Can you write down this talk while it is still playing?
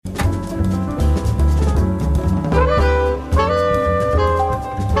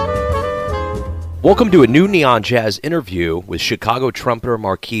Welcome to a new Neon Jazz interview with Chicago trumpeter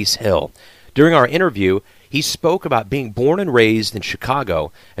Marquis Hill. During our interview, he spoke about being born and raised in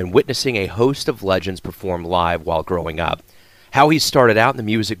Chicago and witnessing a host of legends perform live while growing up, how he started out in the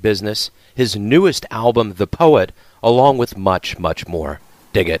music business, his newest album, The Poet, along with much, much more.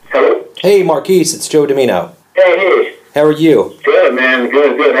 Dig it. Hello? Hey, Marquis, it's Joe Domino. Hey. How are you? Good, man.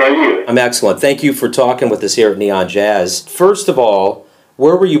 Good. How are you? I'm excellent. Thank you for talking with us here at Neon Jazz. First of all,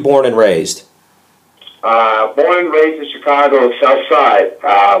 where were you born and raised? Born and raised in Chicago, South Side,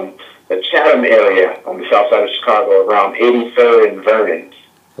 the Chatham area on the south side of Chicago, around 83rd and Vernon.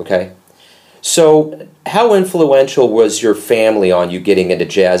 Okay. So how influential was your family on you getting into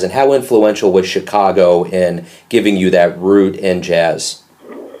jazz, and how influential was Chicago in giving you that root in jazz?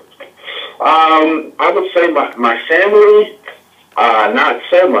 I would say my family, not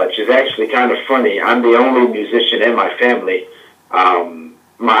so much. It's actually kind of funny. I'm the only musician in my family.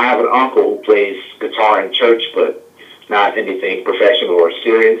 I have an uncle who plays guitar in church, but not anything professional or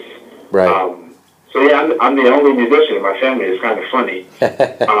serious. Right. So yeah, I'm the only musician in my family. It's kind of funny.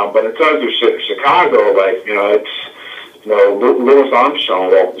 But in terms of Chicago, like, it's, Louis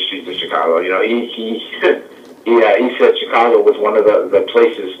Armstrong walked the streets of Chicago. He said Chicago was one of the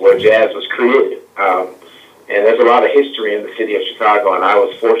places where jazz was created. And there's a lot of history in the city of Chicago, and I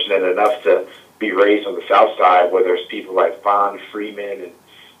was fortunate enough to be raised on the South Side, where there's people like Vaughn Freeman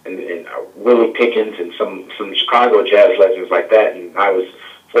and Willie Pickens and some Chicago jazz legends like that. And I was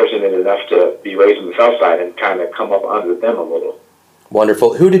fortunate enough to be raised on the South Side and kind of come up under them a little.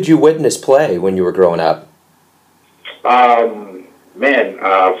 Wonderful. Who did you witness play when you were growing up? Vaughn,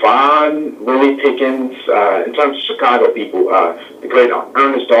 Willie Pickens, in terms of Chicago people, the great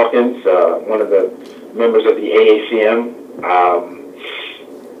Ernest Dawkins, one of the members of the AACM,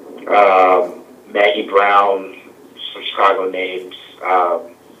 Maggie Brown, some Chicago names,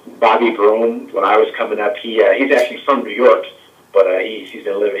 Bobby Broom. When I was coming up, he's actually from New York, but he's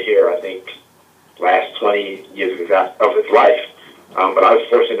been living here, I think, last 20 years of his life. But I was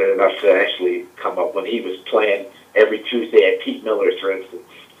fortunate enough to actually come up when he was playing every Tuesday at Pete Miller's, for instance,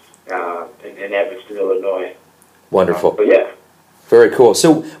 in Evanston, Illinois. Wonderful. But yeah. Very cool.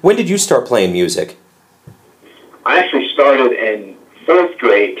 So when did you start playing music? I actually started in 4th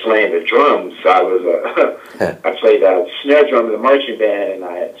grade playing the drums. I played snare drum in the marching band, and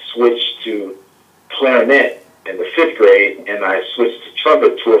I had switched to clarinet in the 5th grade, and I switched to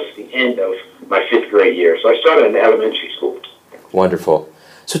trumpet towards the end of my 5th grade year. So I started in elementary school. Wonderful.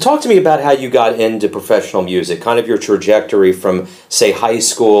 So talk to me about how you got into professional music, kind of your trajectory from, say, high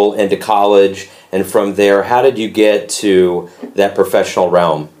school into college, and from there, how did you get to that professional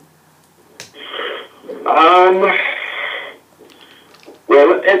realm?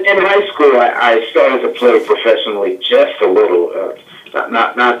 Well, in high school, I started to play professionally just a little,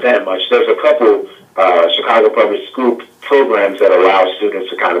 not that much. There's a couple Chicago Public School programs that allow students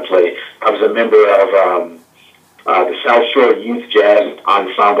to kind of play. I was a member of the South Shore Youth Jazz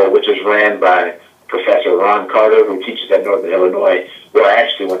Ensemble, which is ran by Professor Ron Carter, who teaches at Northern Illinois, where I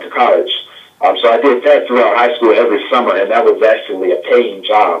actually went to college. So I did that throughout high school every summer, and that was actually a paying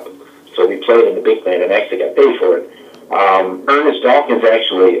job. So we played in the big band and actually got paid for it. Ernest Dawkins,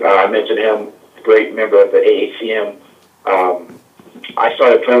 actually, I mentioned him, great member of the AACM. I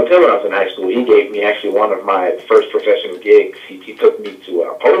started playing with him when I was in high school. He gave me actually one of my first professional gigs. He took me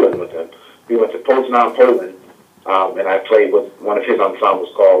to Poland with him. We went to Poznan, Poland, and I played with one of his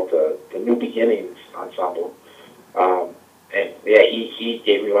ensembles called the New Beginnings Ensemble. And yeah, he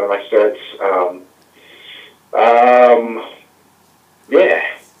gave me one of my starts. Yeah,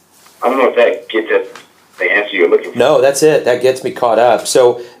 I don't know if that gets at the answer you're looking for. No, that's it. That gets me caught up.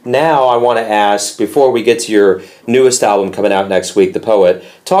 So now I want to ask, before we get to your newest album coming out next week, The Poet,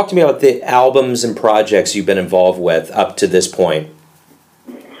 talk to me about the albums and projects you've been involved with up to this point.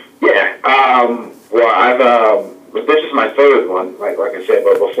 Yeah, well, this is my 3rd one, like I said,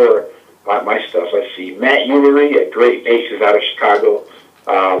 but before my stuff, let's see. Matt Ulery, a great bassist out of Chicago.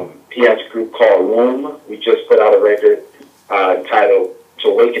 He has a group called Loom. We just put out a record entitled To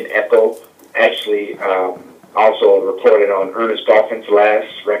Wake an Echo. Actually, also recorded on Ernest Dawkins'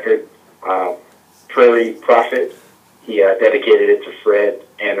 last record, Prairie Prophet. He dedicated it to Fred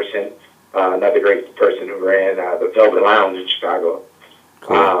Anderson, another great person who ran the Velvet Lounge in Chicago.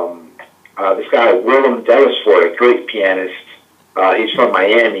 Cool. This guy, Willem Dellisford, a great pianist. He's from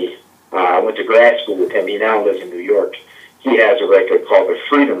Miami. I went to grad school with him. He now lives in New York. He has a record called The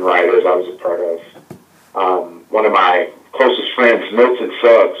Freedom Riders I was a part of. One of my closest friends, Milton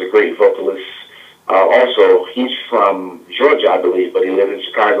Suggs, a great vocalist. Also, he's from Georgia, I believe, but he lived in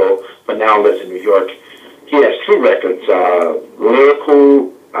Chicago, but now lives in New York. He has 2 records,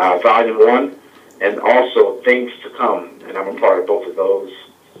 Lyrical Volume 1 and also Things to Come, and I'm a part of both of those.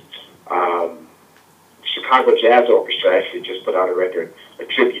 Chicago Jazz Orchestra actually just put out a record, a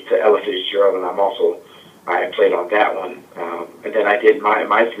tribute to Ella Fitzgerald, and I played on that one. And then I did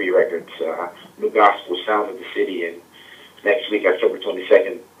my 3 records, New Gospel, Sounds of the City, and next week, October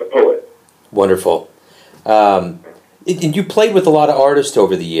 22nd, The Poet. Wonderful. And you played with a lot of artists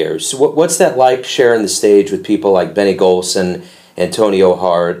over the years. So what's that like, sharing the stage with people like Benny Golson, Antonio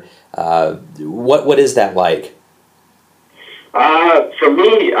Hart? What is that like? For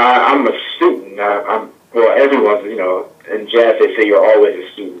me, I'm a student. Well, everyone's, in jazz they say you're always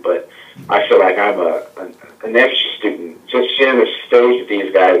a student, but I feel like I'm an extra student. Just sharing the stage with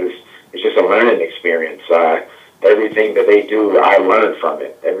these guys is just a learning experience. Everything that they do, I learn from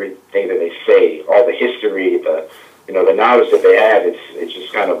it. Everything that they say, all the history, the knowledge that they have, it's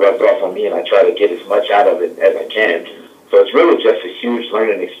just kind of rubbed off on me, and I try to get as much out of it as I can. So it's really just a huge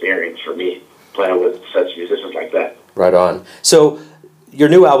learning experience for me, playing with such musicians like that. Right on. So your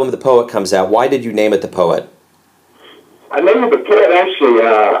new album, The Poet, comes out. Why did you name it The Poet? I named it The Poet, actually.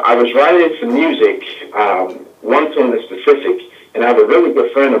 I was writing some music, one tune in specific, and I have a really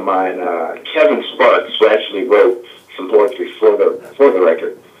good friend of mine, Kevin Sparks, who actually wrote some poetry for the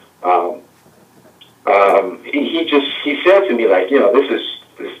record. He said to me, like,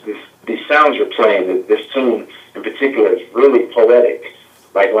 these sounds you're playing, this tune in particular is really poetic.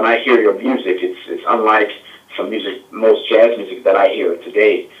 Like, when I hear your music, it's unlike most jazz music that I hear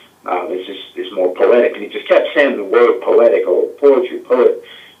today. It's more poetic. And he just kept saying the word poetic or poetry, poet.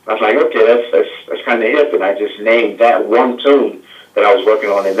 I was like, okay, that's kind of hip. And I just named that one tune that I was working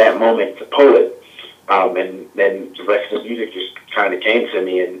on in that moment, The Poet. And then the rest of the music just kind of came to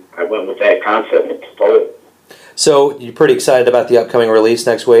me, and I went with that concept, The Poet. So you're pretty excited about the upcoming release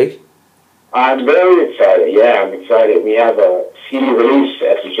next week? I'm very excited. Yeah, I'm excited. We have a CD release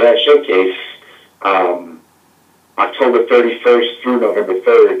at the Jazz Showcase October 31st through November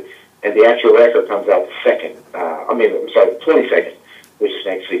 3rd, and the actual record comes out the 22nd, which is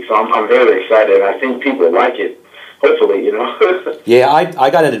next week. So I'm very excited, and I think people like it. Hopefully, Yeah, I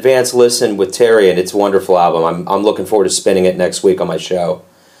got an advance listen with Terry, and it's a wonderful album. I'm looking forward to spinning it next week on my show.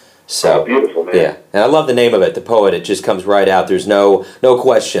 So beautiful, man. Yeah, and I love the name of it, The Poet. It just comes right out. There's no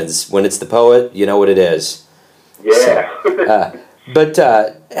questions. When it's The Poet, you know what it is. Yeah. So, but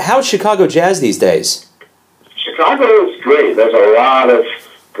how's Chicago jazz these days? Chicago is great. There's a lot of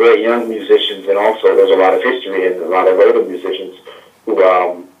great young musicians, and also there's a lot of history and a lot of older musicians who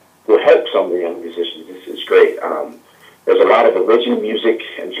help some of the young musicians. It's great. There's a lot of original music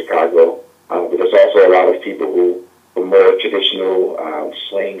in Chicago, but there's also a lot of people who are more traditional,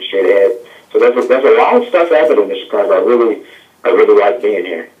 swing, straight ahead. So there's a lot of stuff happening in Chicago. I really like being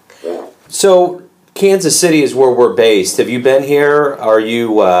here. Yeah. So Kansas City is where we're based. Have you been here? Are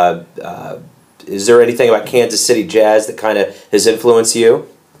you? Is there anything about Kansas City jazz that kind of has influenced you?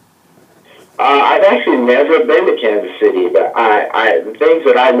 I've actually never been to Kansas City, but the things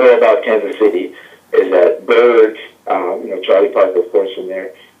that I know about Kansas City is that Bird, Charlie Parker, of course, from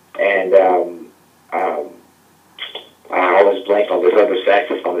there, and I always blank on this other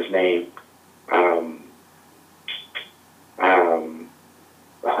saxophonist's name.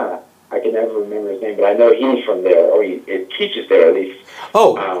 I can never remember his name, but I know he's from there, or he teaches there at least.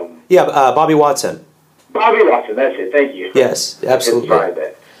 Bobby Watson. Bobby Watson, that's it. Thank you. Yes, absolutely. I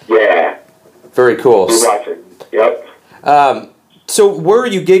that. Yeah. Very cool. Bobby Watson. Yep. So where are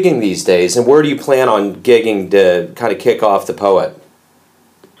you gigging these days, and where do you plan on gigging to kind of kick off The Poet?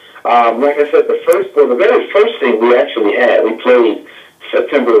 Like I said, the very first thing we actually had, we played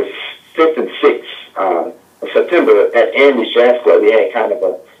September 5th and 6th of September at Andy's Jazz Club. We had kind of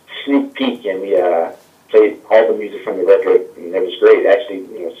a sneak peek, and we played all the music from the record, and it was great. Actually,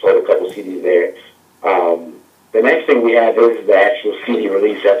 sold a couple CDs there. The next thing we had is the actual CD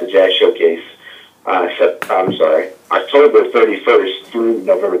release at the Jazz Showcase. October 31st through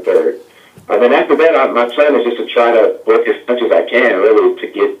November 3rd. And then after that, my plan is just to try to work as much as I can, really, to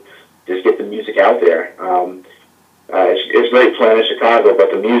get the music out there. It's great playing in Chicago, but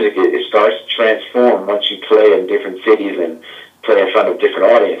the music, it starts to transform once you play in different cities and play in front of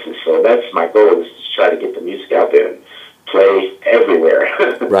different audiences. So that's my goal, is to try to get the music out there and play everywhere.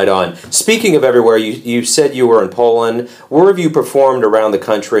 Right on. Speaking of everywhere, you said you were in Poland. Where have you performed around the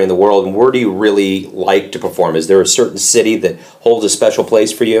country and the world, and where do you really like to perform? Is there a certain city that holds a special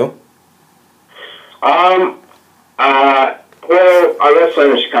place for you? Well, I love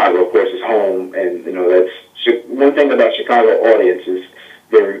playing in Chicago, of course, is home, and that's one thing about Chicago audiences.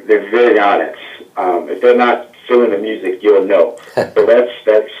 They're very honest. If they're not feeling the music, you'll know. So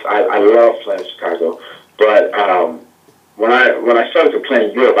I love playing in Chicago. But when I started to play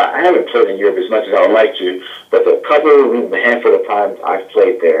in Europe, I haven't played in Europe as much as I would like to, but the handful of times I've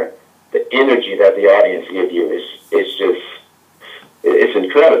played there, the energy that the audience gives you is just, it's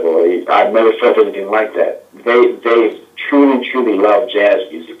incredible. I've never felt anything like that. They truly love jazz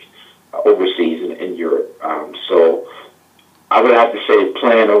music overseas in Europe. So I would have to say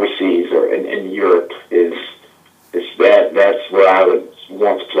playing overseas or in Europe that's where I would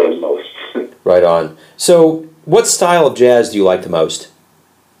want to play the most. Right on. So what style of jazz do you like the most?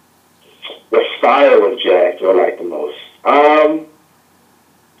 What style of jazz do I like the most? I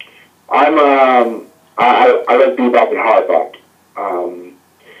like bebop and hard bop.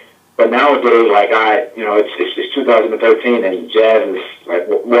 But nowadays, it's 2013 and jazz is like,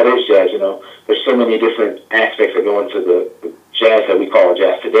 what is jazz? There's so many different aspects that go into the jazz that we call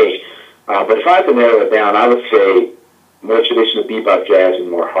jazz today. But if I had to narrow it down, I would say more traditional bebop jazz and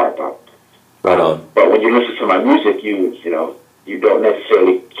more hard bop. Right on. But when you listen to my music, you don't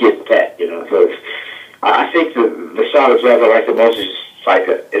necessarily get that. So I think the style of jazz I like the most is like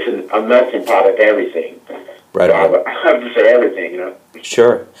it's a melting pot of everything. Right on. So I have to say everything.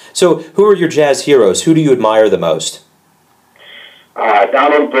 Sure. So who are your jazz heroes? Who do you admire the most?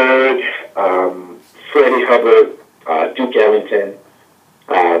 Donald Byrd, Freddie Hubbard, Duke Ellington,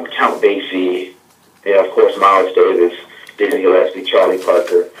 Count Basie, of course Miles Davis, Dizzy Gillespie, Charlie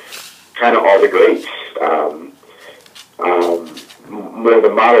Parker, kind of all the greats. More of the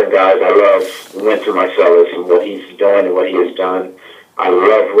modern guys, I love Wynton Marsalis and what he's doing and what he has done. I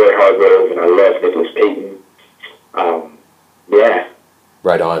love Roy Hargrove and I love Nicholas Payton. Yeah.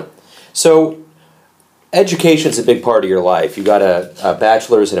 Right on. So education's a big part of your life. You got a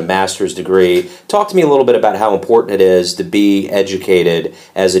bachelor's and a master's degree. Talk to me a little bit about how important it is to be educated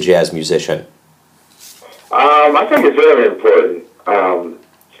as a jazz musician. I think it's very important.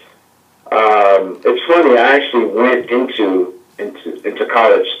 It's funny. I actually went into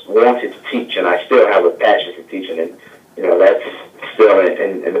college wanting to teach, and I still have a passion for teaching, and that's still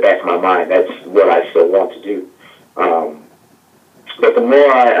in the back of my mind. That's what I still want to do. But the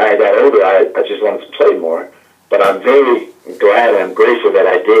more I got older, I just wanted to play more. But I'm very glad and I'm grateful that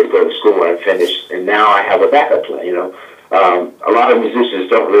I did go to school and finished, and now I have a backup plan. A lot of musicians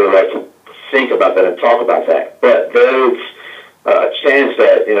don't really like to think about that and talk about that, but there's a chance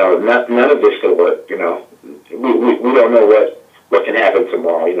that none of this could work. We don't know what can happen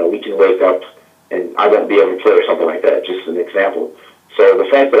tomorrow. We can wake up and I won't be able to play or something like that. Just an example. So the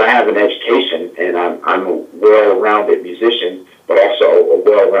fact that I have an education and I'm a well-rounded musician, but also a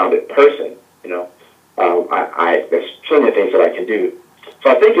well-rounded person, there's plenty of things that I can do. So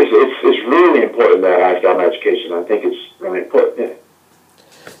I think it's really important that I've got my education. I think it's really important. Yeah.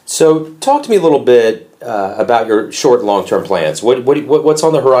 So talk to me a little bit about your short and long-term plans. What's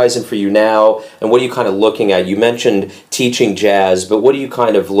on the horizon for you now, and what are you kind of looking at? You mentioned teaching jazz, but what are you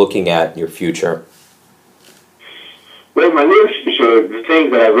kind of looking at in your future? Well, my near future, the thing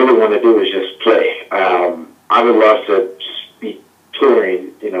that I really want to do is just play. I would love to be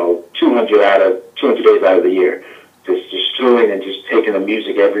touring, 200 days out of the year, just touring and just taking the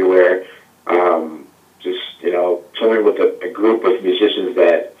music everywhere. Touring with a group of musicians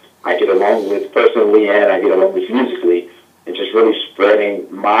that I get along with personally and I get along with musically, and just really spreading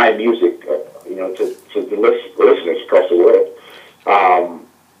my music, to the listeners across the world.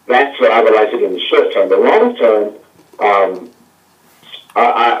 That's what I would like to do in the short term. The long term,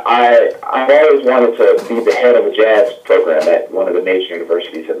 I've always wanted to be the head of a jazz program at one of the major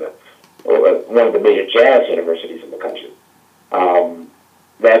universities one of the major jazz universities in the country.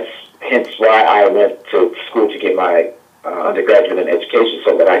 That's hence why I went to school to get my undergraduate in education,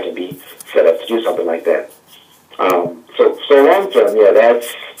 so that I can be set up to do something like that. So long term,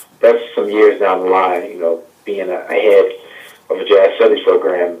 that's some years down the line. Being a head of a jazz studies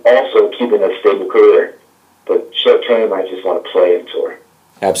program, also keeping a stable career. But short term, I just want to play and tour.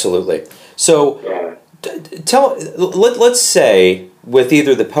 Absolutely. So, let's say with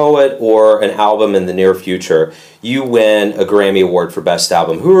either The Poet or an album in the near future, you win a Grammy Award for Best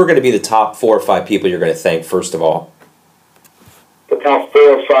Album. Who are going to be the top 4 or 5 people you're going to thank, first of all? The top 4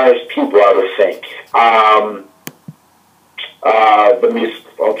 or 5 people I would thank. The music.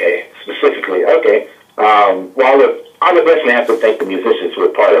 Okay, specifically. Okay. Well, I would definitely have to thank the musicians who were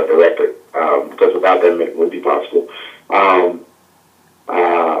part of the record, because without them it wouldn't be possible.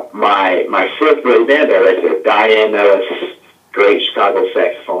 My 4th grade band director, Diane Ellis, great Chicago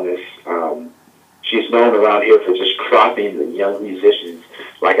saxophonist. She's known around here for just cropping the young musicians.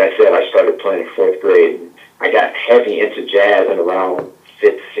 Like I said, I started playing in 4th grade. And I got heavy into jazz in around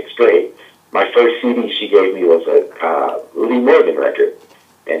 5th, 6th grade. My first CD she gave me was a Lee Morgan record.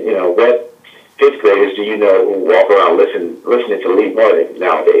 And, what fifth graders do you know who walk around listening to Lee Martin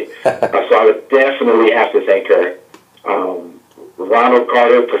nowadays? So I would definitely have to thank her. Ronald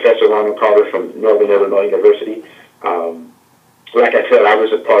Carter, Professor Ronald Carter from Northern Illinois University. Like I said, I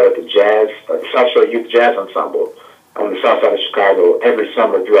was a part of the South Shore Youth Jazz Ensemble on the south side of Chicago every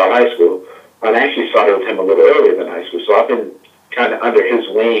summer throughout high school. And I actually started with him a little earlier than high school. So I've been kind of under his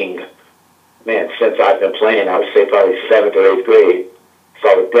wing, man, since I've been playing. I would say probably 7th or 8th grade. So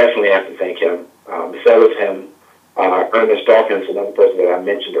I would definitely have to thank him. So with him, Ernest Dawkins, another person that I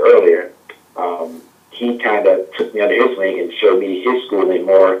mentioned earlier, he kind of took me under his wing and showed me his schooling,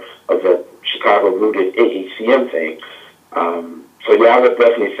 more of a Chicago-rooted AHCM thing. So yeah, I would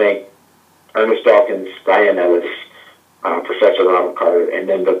definitely thank Ernest Dawkins, Diane Ellis, Professor Ronald Carter, and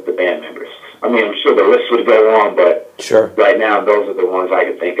then the band members. I mean, I'm sure the list would go on, but sure, right now those are the ones I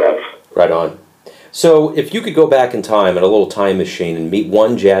could think of. Right on. So if you could go back in time in a little time machine and meet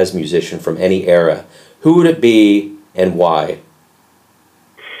one jazz musician from any era, who would it be and why?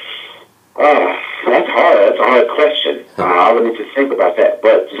 That's hard. That's a hard question. I would need to think about that.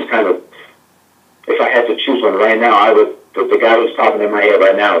 But just kind of, if I had to choose one right now, the guy who's popping in my head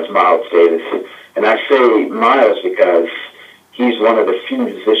right now is Miles Davis. And I say Miles because he's one of the few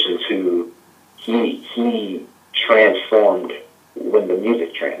musicians who he transformed when the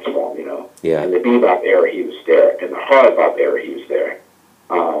music transformed, you know. Yeah. In the bebop era, he was there. In the hard bop era, he was there.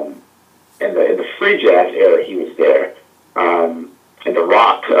 In the free jazz era, he was there. In the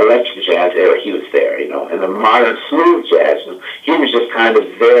rock, electric jazz era, he was there, you know. In the modern smooth jazz, he was just kind of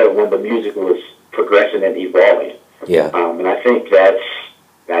there when the music was progressing and evolving. Yeah. And I think that's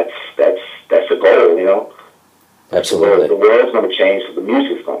the goal, you know. Absolutely. The world's going to change, so the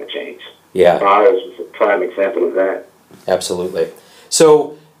music's going to change. Yeah. Miles was a prime example of that. Absolutely.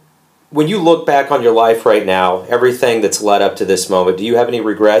 So, when you look back on your life right now, everything that's led up to this moment, do you have any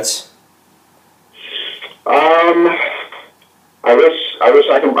regrets? I wish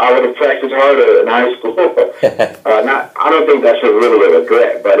I would have practiced harder in high school. I don't think that's really a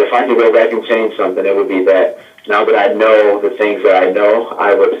regret, but if I could go back and change something, it would be that now that I know the things that I know,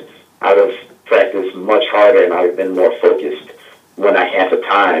 I would have practiced much harder and I would have been more focused when I had the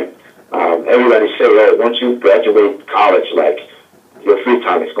time. Everybody say, oh, once you graduate college, like, your free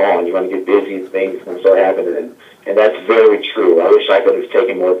time is gone. You're going to get busy, things going to start happening, and that's very true. I wish I could have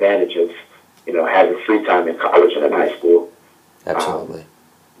taken more advantage of, you know, having free time in college and in high school. Absolutely.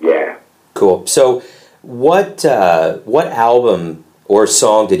 Yeah. Cool. So, what album or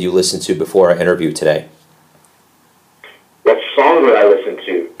song did you listen to before our interview today? What song did I listen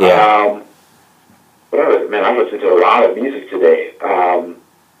to? Yeah. Man, I listened to a lot of music today.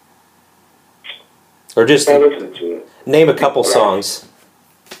 Or just I listened to name a couple songs.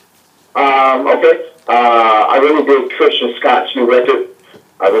 Okay. I really did Christian Scott's new record.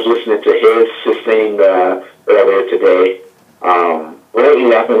 I was listening to his thing earlier today.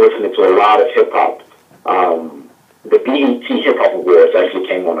 Lately, I've been listening to a lot of hip hop. The BET Hip Hop Awards actually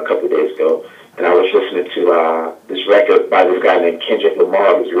came on a couple of days ago, and I was listening to this record by this guy named Kendrick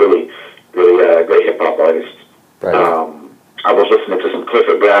Lamar, who's really great hip hop artist. Right. I was listening to some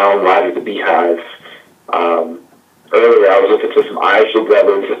Clifford Brown, Live at the Beehive. Earlier, I was listening to some Isley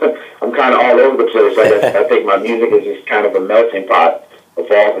Brothers. I'm kind of all over the place. I think my music is just kind of a melting pot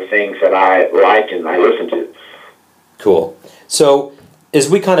of all the things that I like and I listen to. Cool. So, as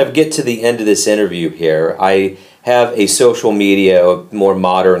we kind of get to the end of this interview here, I have a social media, more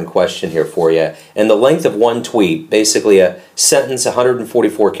modern question here for you. And the length of one tweet, basically a sentence,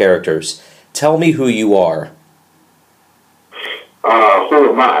 144 characters. Tell me who you are. Who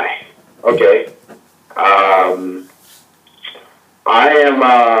am I? Okay. I am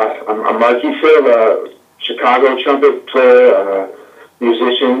I'm Marquis, a Chicago trumpet player,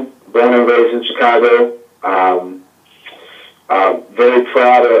 musician, born and raised in Chicago. Very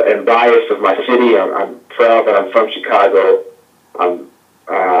proud and biased of my city. I'm proud that I'm from Chicago. I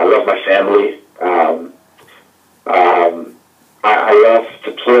love my family. I love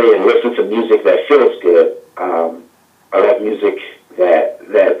to play and listen to music that feels good. I love music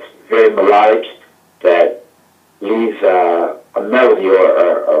that's very melodic, that leaves a melody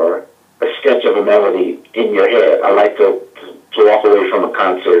or a sketch of a melody in your head. I like to walk away from a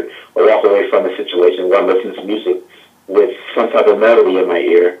concert or walk away from a situation where I'm listening to music with some type of melody in my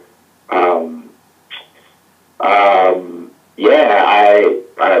ear.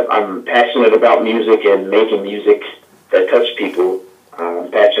 I'm passionate about music and making music that touch people. I'm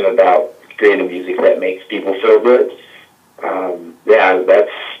passionate about creating music that makes people feel good.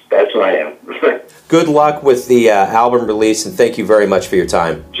 That's who I am. Good luck with the album release, and thank you very much for your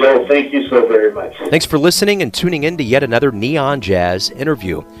time. Joe, thank you so very much. Thanks for listening and tuning in to yet another Neon Jazz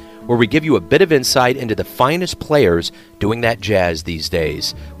interview. where we give you a bit of insight into the finest players doing that jazz these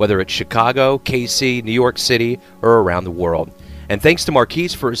days, whether it's Chicago, KC, New York City, or around the world. And thanks to Marquis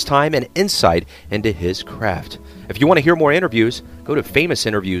for his time and insight into his craft. If you want to hear more interviews, go to Famous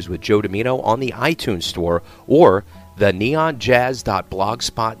Interviews with Joe Domino on the iTunes Store or the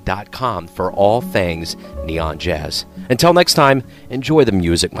neonjazz.blogspot.com for all things neon jazz. Until next time, enjoy the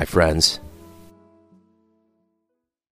music, my friends.